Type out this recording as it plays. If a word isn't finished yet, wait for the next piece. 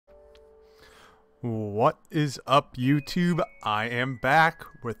What is up, YouTube? I am back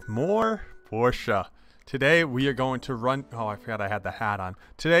with more Portia. Today we are going to run... Oh, I forgot I had the hat on.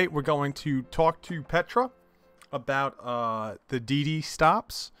 Today we're going to talk to Petra about the Dee-Dee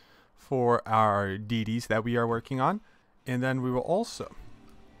stops for our Dee-Dees that we are working on. And then we will also...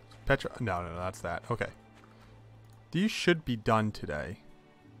 Petra... No, that's that. Okay. These should be done today.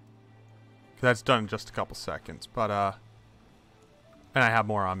 That's done in just a couple seconds, but and I have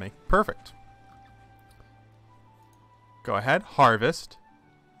more on me. Perfect. Go ahead, harvest.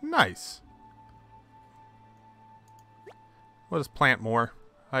 Nice. Let us plant more.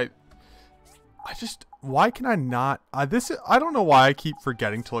 I just, why can I not? I don't know why I keep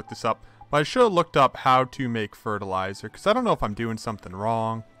forgetting to look this up, but I should have looked up how to make fertilizer because I don't know if I'm doing something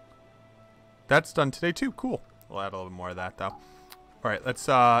wrong. That's done today too. Cool. We'll add a little more of that though. All right, let's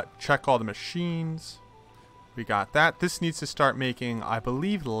check all the machines. We got that. This needs to start making, I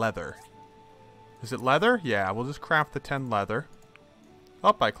believe, leather. Is it leather? Yeah, we'll just craft the 10 leather.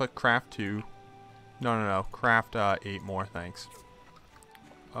 Oh, I click craft 2. No. Craft 8 more, thanks.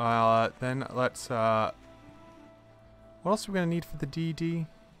 Then let's, what else are we going to need for the Dee-Dee?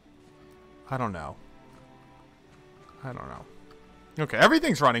 I don't know. Okay,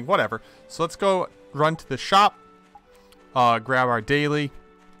 everything's running, whatever. So let's go run to the shop. Grab our daily.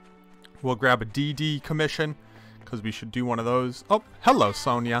 We'll grab a Dee-Dee commission, because we should do one of those. Oh, hello,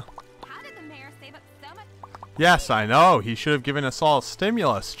 Sonia. Yes, I know. He should have given us all a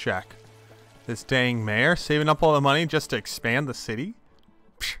stimulus check. This dang mayor saving up all the money just to expand the city.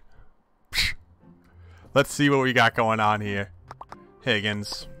 Psh, psh. Let's see what we got going on here.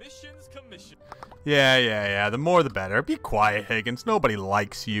 Higgins. Commission. Yeah. The more the better. Be quiet, Higgins. Nobody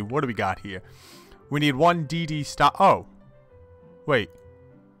likes you. What do we got here? We need one Dee-Dee stop. Oh. Wait.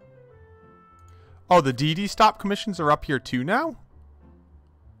 Oh, the Dee-Dee stop commissions are up here too now?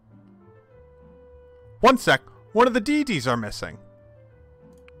 One sec. One of the Dee-Dees are missing.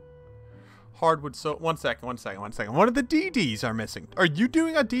 Hardwood so... One second. One of the Dee-Dees are missing. Are you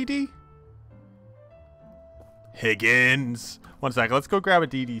doing a Dee-Dee? Higgins. One second. Let's go grab a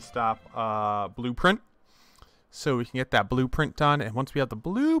Dee-Dee stop blueprint. So we can get that blueprint done. And once we have the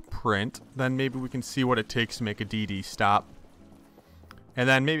blueprint, then maybe we can see what it takes to make a Dee-Dee stop. And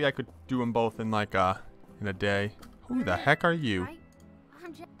then maybe I could do them both in like in a day. Who the heck are you?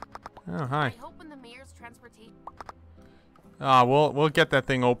 Oh, hi. We'll get that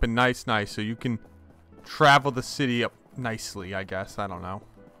thing open nice, so you can travel the city up nicely, I guess. I don't know.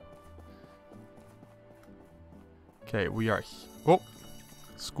 Okay, we are... Oh,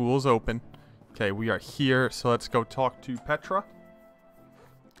 school's open. Okay, we are here, so let's go talk to Petra.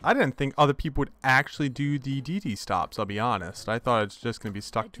 I didn't think other people would actually do the Dee-Dee stops, I'll be honest. I thought it's just going to be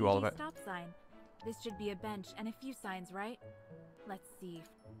stuck to all of it. Stop sign. This should be a bench and a few signs, right? Let's see.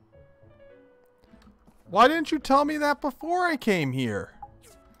 Why didn't you tell me that before I came here?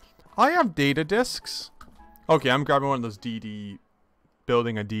 I have data disks. Okay, I'm grabbing one of those Dee-Dee,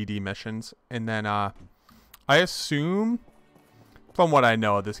 building a Dee-Dee missions. And then, I assume, from what I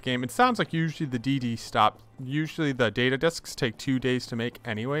know of this game, it sounds like usually the Dee-Dee stop, usually the data disks take 2 days to make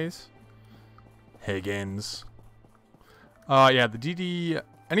anyways. Higgins. Yeah, the Dee-Dee,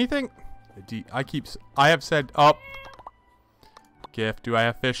 anything? I have said, oh. Gift, do I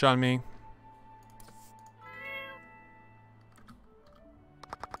have fish on me?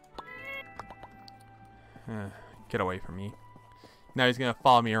 Get away from me. Now he's gonna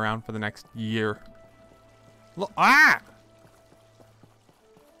follow me around for the next year. Look, ah!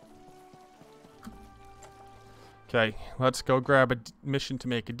 Okay, let's go grab a mission to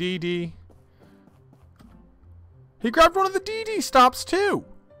make a Dee-Dee. He grabbed one of the Dee-Dee stops too!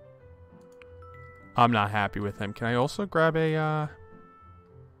 I'm not happy with him. Can I also grab a,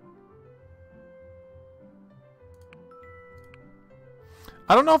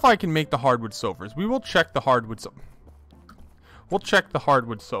 I don't know if I can make the hardwood sofas. We will check the hardwood We'll check the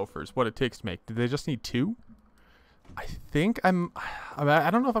hardwood sofas, what it takes to make. Do they just need 2? I think I don't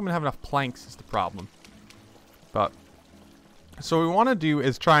know if I'm going to have enough planks is the problem. But, so what we want to do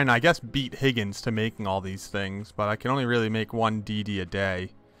is try and, I guess, beat Higgins to making all these things. But I can only really make one Dee-Dee a day.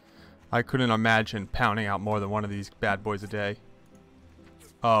 I couldn't imagine pounding out more than one of these bad boys a day.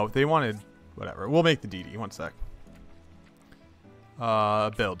 Oh, they wanted, whatever. We'll make the Dee-Dee, one sec.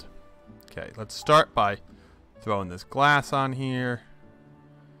 Build. Okay, let's start by throwing this glass on here.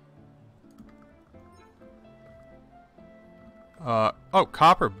 Oh,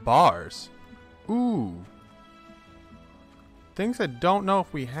 copper bars. Ooh. Things I don't know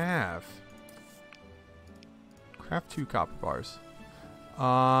if we have. Craft 2 copper bars.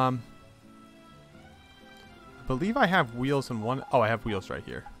 I believe I have wheels in one. Oh, I have wheels right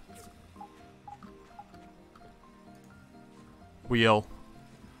here. Wheel.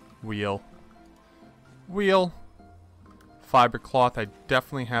 Wheel. Wheel. Fiber cloth. I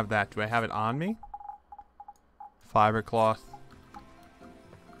definitely have that. Do I have it on me? Fiber cloth.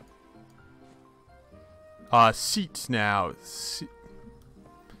 Seats now.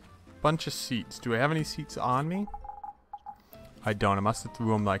 Bunch of seats. Do I have any seats on me? I don't. I must have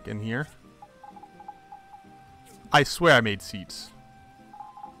threw them like in here. I swear I made seats.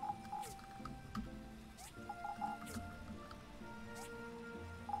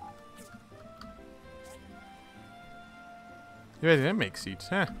 Maybe I didn't make seats.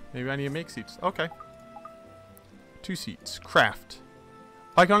 Huh. Maybe I need to make seats. Okay. 2 seats. Craft.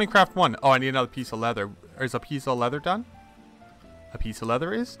 I can only craft 1. Oh, I need another piece of leather. Is a piece of leather done? A piece of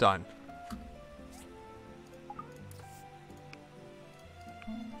leather is done.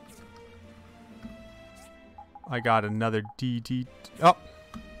 I got another Dee-Dee. Oh.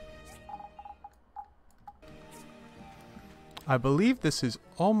 I believe this is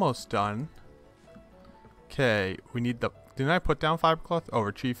almost done. Okay, we need the... Didn't I put down fiber cloth? Oh,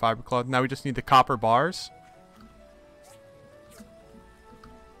 retrieve fiber cloth. Now we just need the copper bars.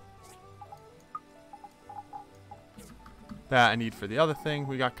 That I need for the other thing.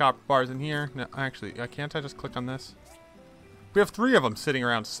 We got copper bars in here. No, actually, can't I just click on this? We have 3 of them sitting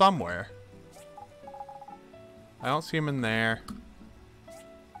around somewhere. I don't see them in there.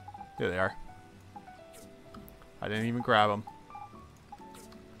 There they are. I didn't even grab them.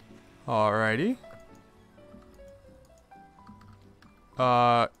 Alrighty.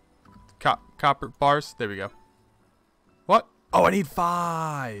 Copper bars. There we go. What? Oh, I need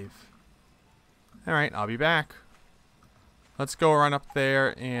 5. Alright, I'll be back. Let's go run up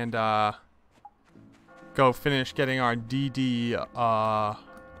there and go finish getting our Dee-Dee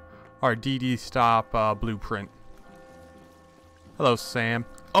stop blueprint. Hello, Sam.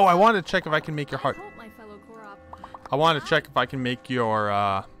 Oh, I wanted to check if I can make your heart. I wanted to check if I can make your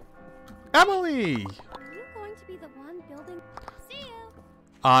Emily. Are you going to be the one building? See you.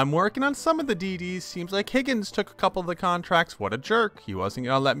 I'm working on some of the Dee-Dees. Seems like Higgins took a couple of the contracts. What a jerk. He wasn't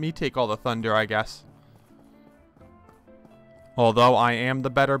gonna let me take all the thunder, I guess. Although I am the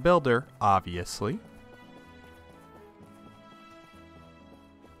better builder, obviously.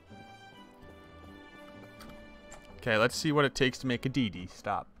 Okay, let's see what it takes to make a Dee-Dee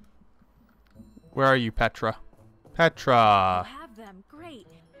stop. Where are you, Petra? Petra! You have them. Great.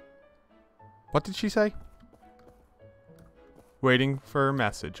 What did she say? Waiting for a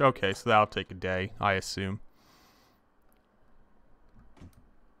message. Okay, so that'll take a day, I assume.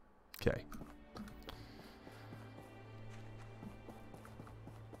 Okay.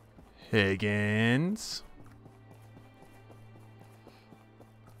 Higgins.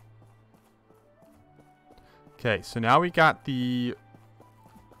 Okay, so now we got the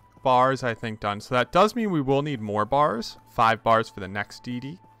bars, I think, done. So that does mean we will need more bars. 5 bars for the next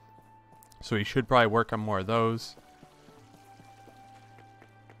Dee-Dee. So we should probably work on more of those.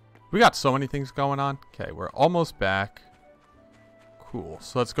 We got so many things going on. Okay, we're almost back. Cool.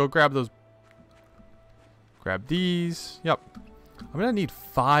 So let's go grab those. Grab these. Yep. I'm going to need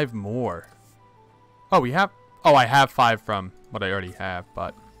 5 more. Oh, we have... Oh, I have 5 from what I already have,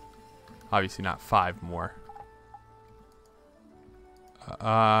 but obviously not 5 more.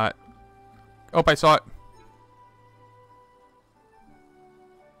 Oh, I saw it.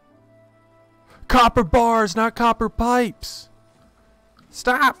 Copper bars, not copper pipes.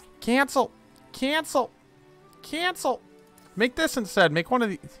 Stop. Cancel. Cancel. Cancel. Make this instead. Make one of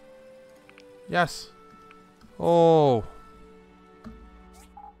these. Yes. Oh.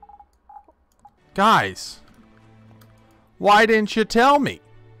 Guys. Why didn't you tell me?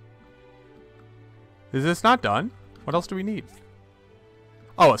 Is this not done? What else do we need?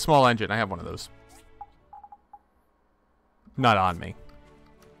 Oh, a small engine. I have one of those. Not on me.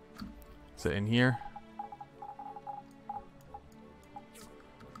 Is it in here?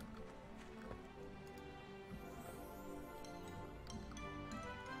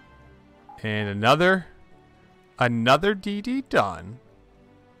 And another Dee-Dee done.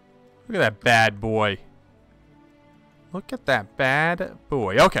 Look at that bad boy. Look at that bad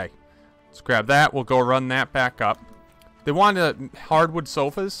boy. Okay. Let's grab that. We'll go run that back up. They wanted hardwood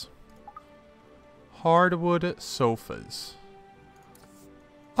sofas. Hardwood sofas.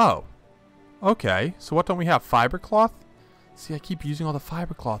 Oh. Okay. So what don't we have? Fiber cloth? See, I keep using all the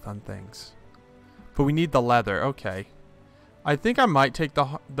fiber cloth on things. But we need the leather. Okay. I think I might take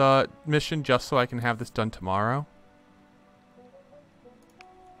the mission just so I can have this done tomorrow.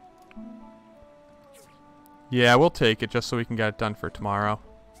 Yeah, we'll take it just so we can get it done for tomorrow.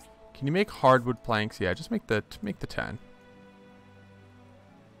 Can you make hardwood planks? Yeah, just make the 10.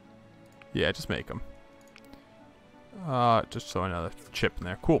 Yeah, just make them. Just so another chip in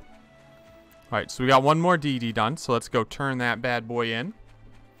there. Cool. Alright, so we got one more Dee-Dee done. So let's go turn that bad boy in.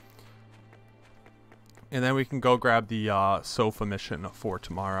 And then we can go grab the sofa mission for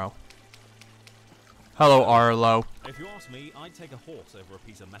tomorrow. Hello, Arlo. If you ask me, I'd take a horse over a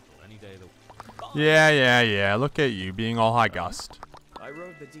piece of metal any day of the week. Yeah. Look at you being all high gust. I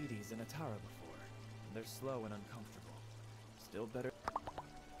rode the Dee-Dees in a tower before. They're slow and uncomfortable. Still better.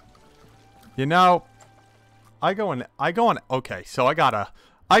 You know, I go on. Okay, so you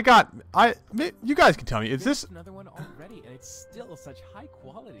guys can tell me, is this another one already, and it's still such high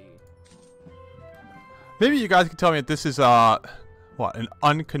quality. Maybe you guys can tell me if this is what, an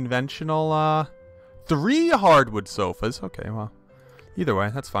unconventional 3 hardwood sofas. Okay, well, either way,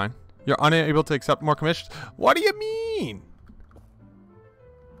 that's fine. You're unable to accept more commissions. What do you mean?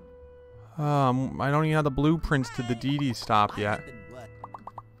 I don't even have the blueprints to the Dee-Dee stop yet.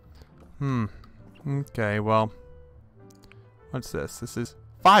 Okay, well, what's this? This is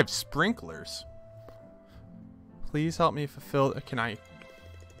 5 sprinklers. Please help me fulfill. Can I?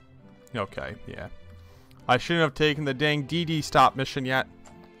 Okay, yeah. I shouldn't have taken the dang Dee-Dee stop mission yet.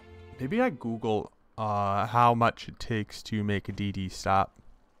 Maybe I Google how much it takes to make a Dee-Dee stop.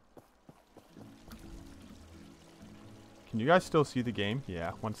 Can you guys still see the game?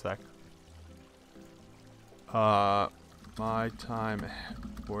 Yeah, one sec. My time,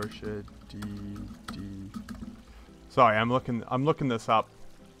 Portia, Dee-Dee. Sorry, I'm looking this up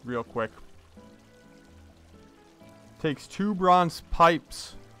real quick. Takes 2 bronze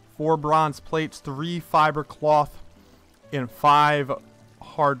pipes, 4 bronze plates, 3 fiber cloth, and 5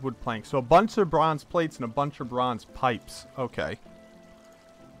 hardwood planks. So a bunch of bronze plates and a bunch of bronze pipes. Okay.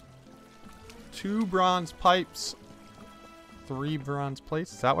 2 bronze pipes, 3 bronze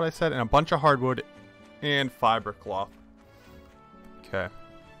plates. Is that what I said? And a bunch of hardwood and fiber cloth. Okay.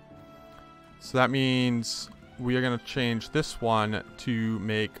 So that means we are going to change this one to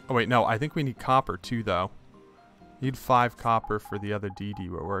make... Oh, wait, no. I think we need copper, too, though. Need 5 copper for the other Dee-Dee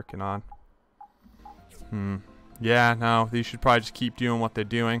we're working on. Yeah, no. These should probably just keep doing what they're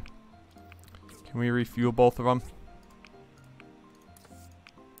doing. Can we refuel both of them?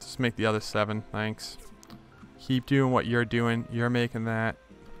 Just make the other 7. Thanks. Keep doing what you're doing. You're making that.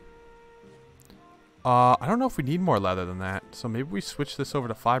 I don't know if we need more leather than that. So maybe we switch this over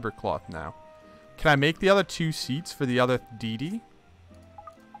to fiber cloth now. Can I make the other 2 seats for the other Dee-Dee?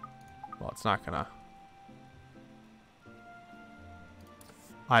 Well, it's not gonna...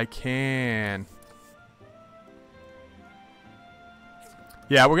 I can.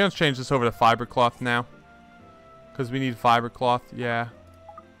 Yeah, we're gonna change this over to fiber cloth now. Because we need fiber cloth, yeah.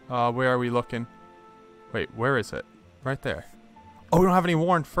 Where are we looking? Wait, where is it? Right there. Oh, we don't have any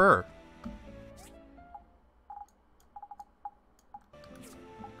worn fur.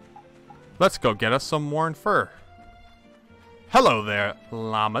 Let's go get us some worn fur. Hello there,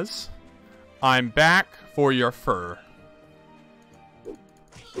 llamas. I'm back for your fur.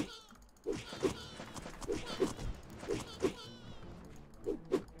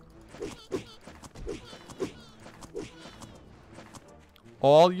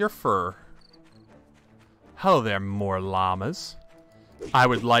 All your fur. Hello there, more llamas. I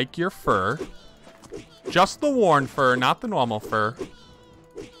would like your fur. Just the worn fur, not the normal fur.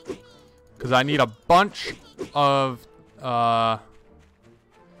 Because I need a bunch of, yeah,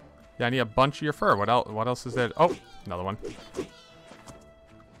 I need a bunch of your fur. What else is there? Oh, another one.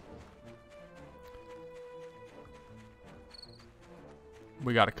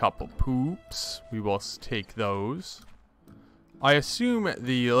 We got a couple poops. We will take those. I assume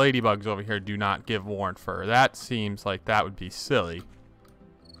the ladybugs over here do not give worn fur. That seems like that would be silly.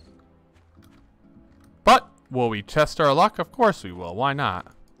 But, will we test our luck? Of course we will. Why not?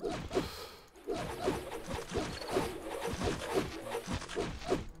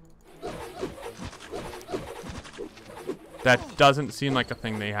 That doesn't seem like a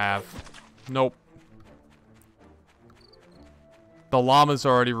thing they have. Nope. The llamas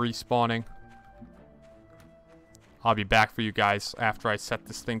are already respawning. I'll be back for you guys after I set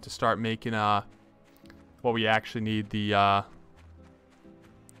this thing to start making what we actually need, the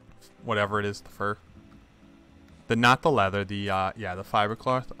whatever it is, the fur. Not the leather, the yeah, the fiber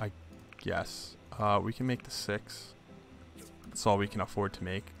cloth, I guess. We can make the 6. That's all we can afford to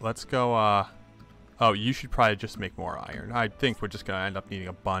make. Let's go oh, you should probably just make more iron. I think we're just gonna end up needing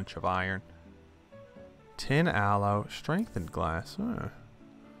a bunch of iron. Tin aloe, strengthened glass.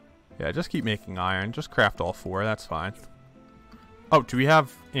 Yeah, just keep making iron. Just craft all 4. That's fine. Oh, do we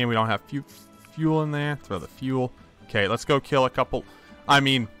have... And we don't have fuel in there. Throw the fuel. Okay, let's go kill a couple... I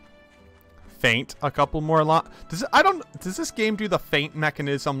mean... Faint a couple more Does this game do the faint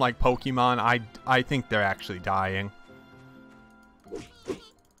mechanism like Pokemon? I think they're actually dying.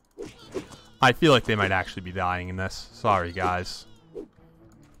 I feel like they might actually be dying in this. Sorry, guys.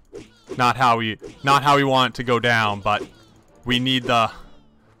 Not how we want it to go down, but we need the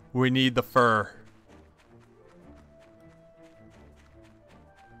fur.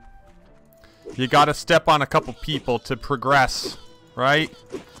 You gotta step on a couple people to progress, right?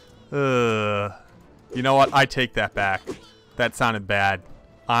 You know what? I take that back. That sounded bad.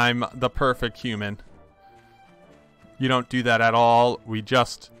 I'm the perfect human. You don't do that at all.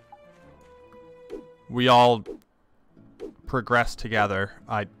 We all progress together.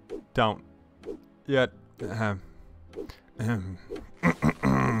 I don't yet.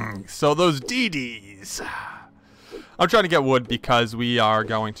 So those Dee-Dees. I'm trying to get wood because we are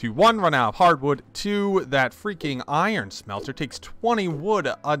going to, 1, run out of hardwood. 2, that freaking iron smelter takes 20 wood.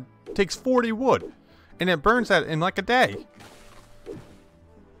 Takes 40 wood. And it burns that in like a day.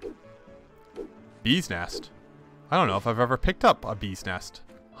 Bee's nest. I don't know if I've ever picked up a bee's nest.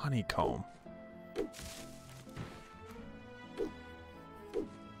 Honeycomb.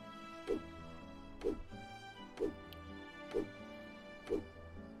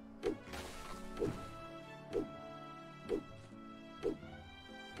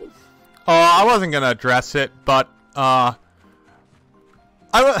 I wasn't gonna address it, but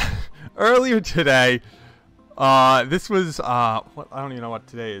earlier today, this was what, I don't even know what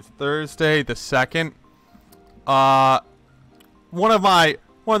today is. Thursday the 2nd. One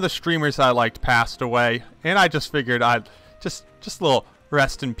of the streamers I liked passed away, and I just figured I'd just a little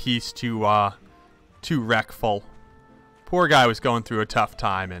rest in peace to Wreckful. Poor guy was going through a tough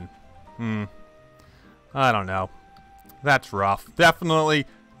time, and I don't know. That's rough. Definitely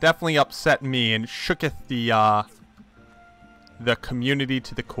upset me and shooketh the community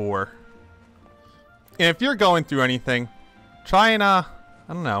to the core. And if you're going through anything, try and I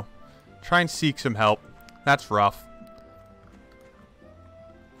don't know, try and seek some help. That's rough.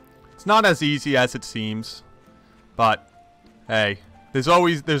 It's not as easy as it seems, but hey, there's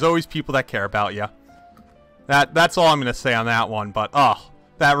always people that care about you. That's all I'm gonna say on that one. But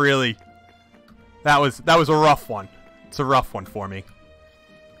that was a rough one. It's a rough one for me.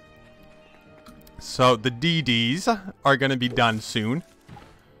 So the Dee-Dees are gonna be done soon,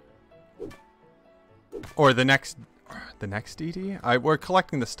 or the next Dee-Dee. We're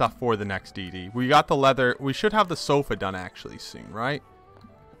collecting the stuff for the next Dee-Dee. We got the leather. We should have the sofa done actually soon, right?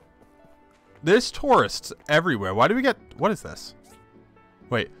 There's tourists everywhere. Why do we get? What is this?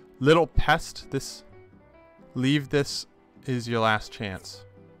 Wait, little pest. Leave this is your last chance.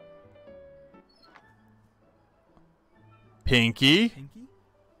 Pinky? Pinky?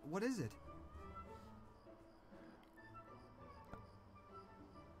 What is it?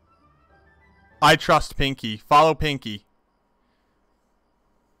 I trust Pinky. Follow Pinky.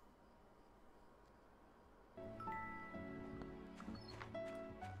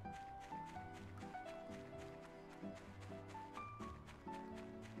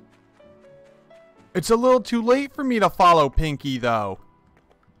 It's a little too late for me to follow Pinky, though.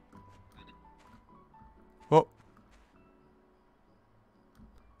 Whoa.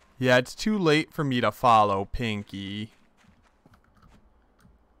 Yeah, it's too late for me to follow Pinky.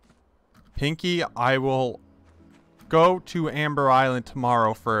 Pinky, I will go to Amber Island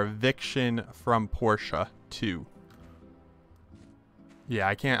tomorrow for eviction from Portia 2. Yeah,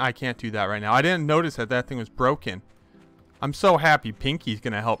 I can't do that right now. I didn't notice that thing was broken. I'm so happy Pinky's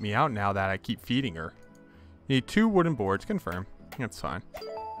gonna help me out now that I keep feeding her. Need 2 wooden boards. Confirm. That's fine.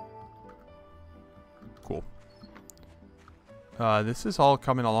 Cool. This is all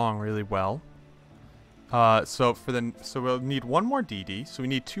coming along really well. So we'll need 1 more Dee-Dee. So we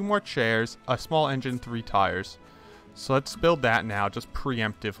need 2 more chairs, a small engine, 3 tires. So let's build that now, just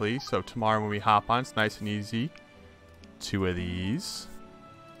preemptively. So tomorrow when we hop on, it's nice and easy. 2 of these.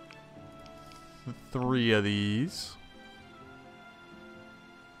 3 of these.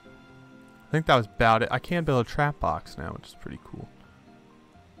 I think that was about it. I can build a trap box now, which is pretty cool.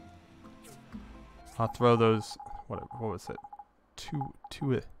 I'll throw those. What was it?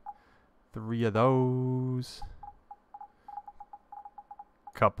 3 of those.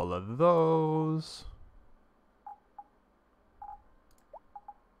 Couple of those.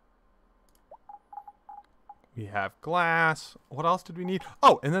 We have glass. What else did we need?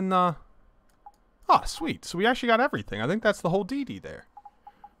 Oh, and then sweet. So we actually got everything. I think that's the whole Dee-Dee there.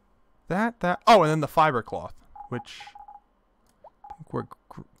 Oh, and then the fiber cloth, which I think we're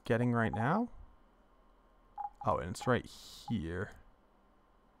getting right now. Oh, and it's right here.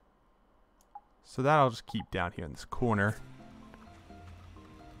 So that I'll just keep down here in this corner.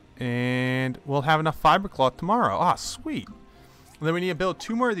 And we'll have enough fiber cloth tomorrow. Ah, sweet. And then we need to build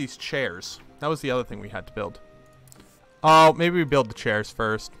 2 more of these chairs. That was the other thing we had to build. Oh, maybe we build the chairs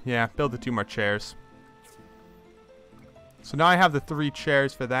first. Yeah, build the 2 more chairs. So now I have the 3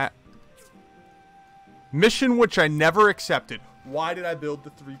 chairs for that mission, which I never accepted. Why did I build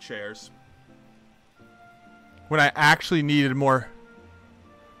the 3 chairs when I actually needed more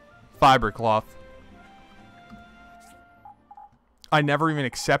fiber cloth? I never even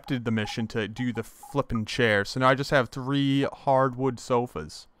accepted the mission to do the flippin' chair. So now I just have 3 hardwood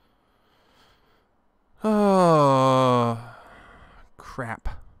sofas. Oh,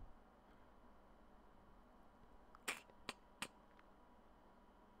 crap.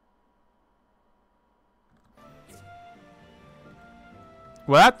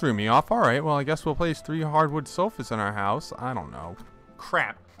 Well, that threw me off. Alright, well, I guess we'll place 3 hardwood sofas in our house. I don't know.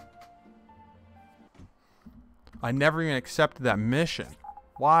 Crap. I never even accepted that mission.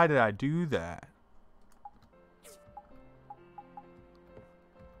 Why did I do that?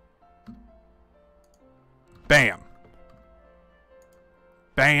 Bam.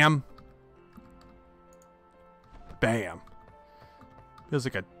 Bam. Bam. Feels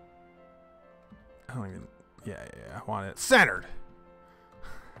like a... I don't even... Yeah, I want it centered.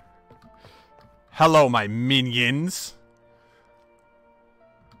 Hello, my minions.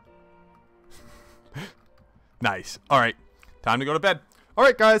 Nice. Alright. Time to go to bed.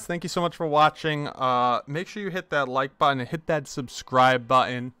 Alright, guys. Thank you so much for watching. Make sure you hit that like button and hit that subscribe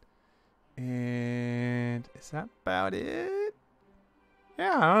button. And is that about it?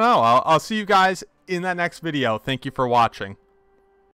 Yeah, I don't know. I'll see you guys in that next video. Thank you for watching.